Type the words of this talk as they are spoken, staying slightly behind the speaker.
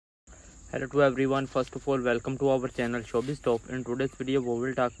Hello to everyone. First of all, welcome to our channel Showbiz Top. In today's video, we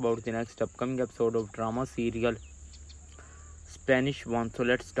will talk about the next upcoming episode of drama serial Spanish One. So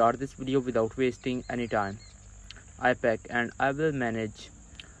let's start this video without wasting any time. I pack and I will manage.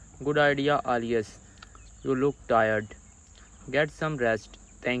 Good idea, alias. You look tired. Get some rest.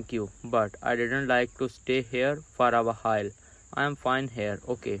 Thank you. But I didn't like to stay here for a while. I am fine here.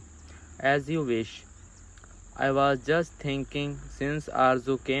 Okay. As you wish. I was just thinking, since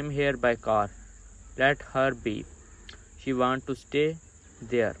Arzu came here by car, let her be. She wants to stay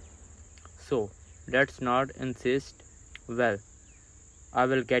there. So, let's not insist. Well, I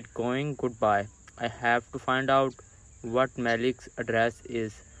will get going. Goodbye. I have to find out what Malik's address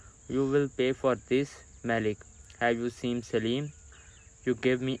is. You will pay for this, Malik. Have you seen Salim? You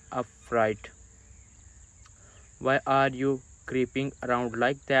gave me a fright. Why are you creeping around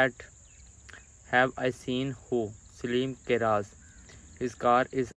like that? Have I seen who? Salim Keraz. His car is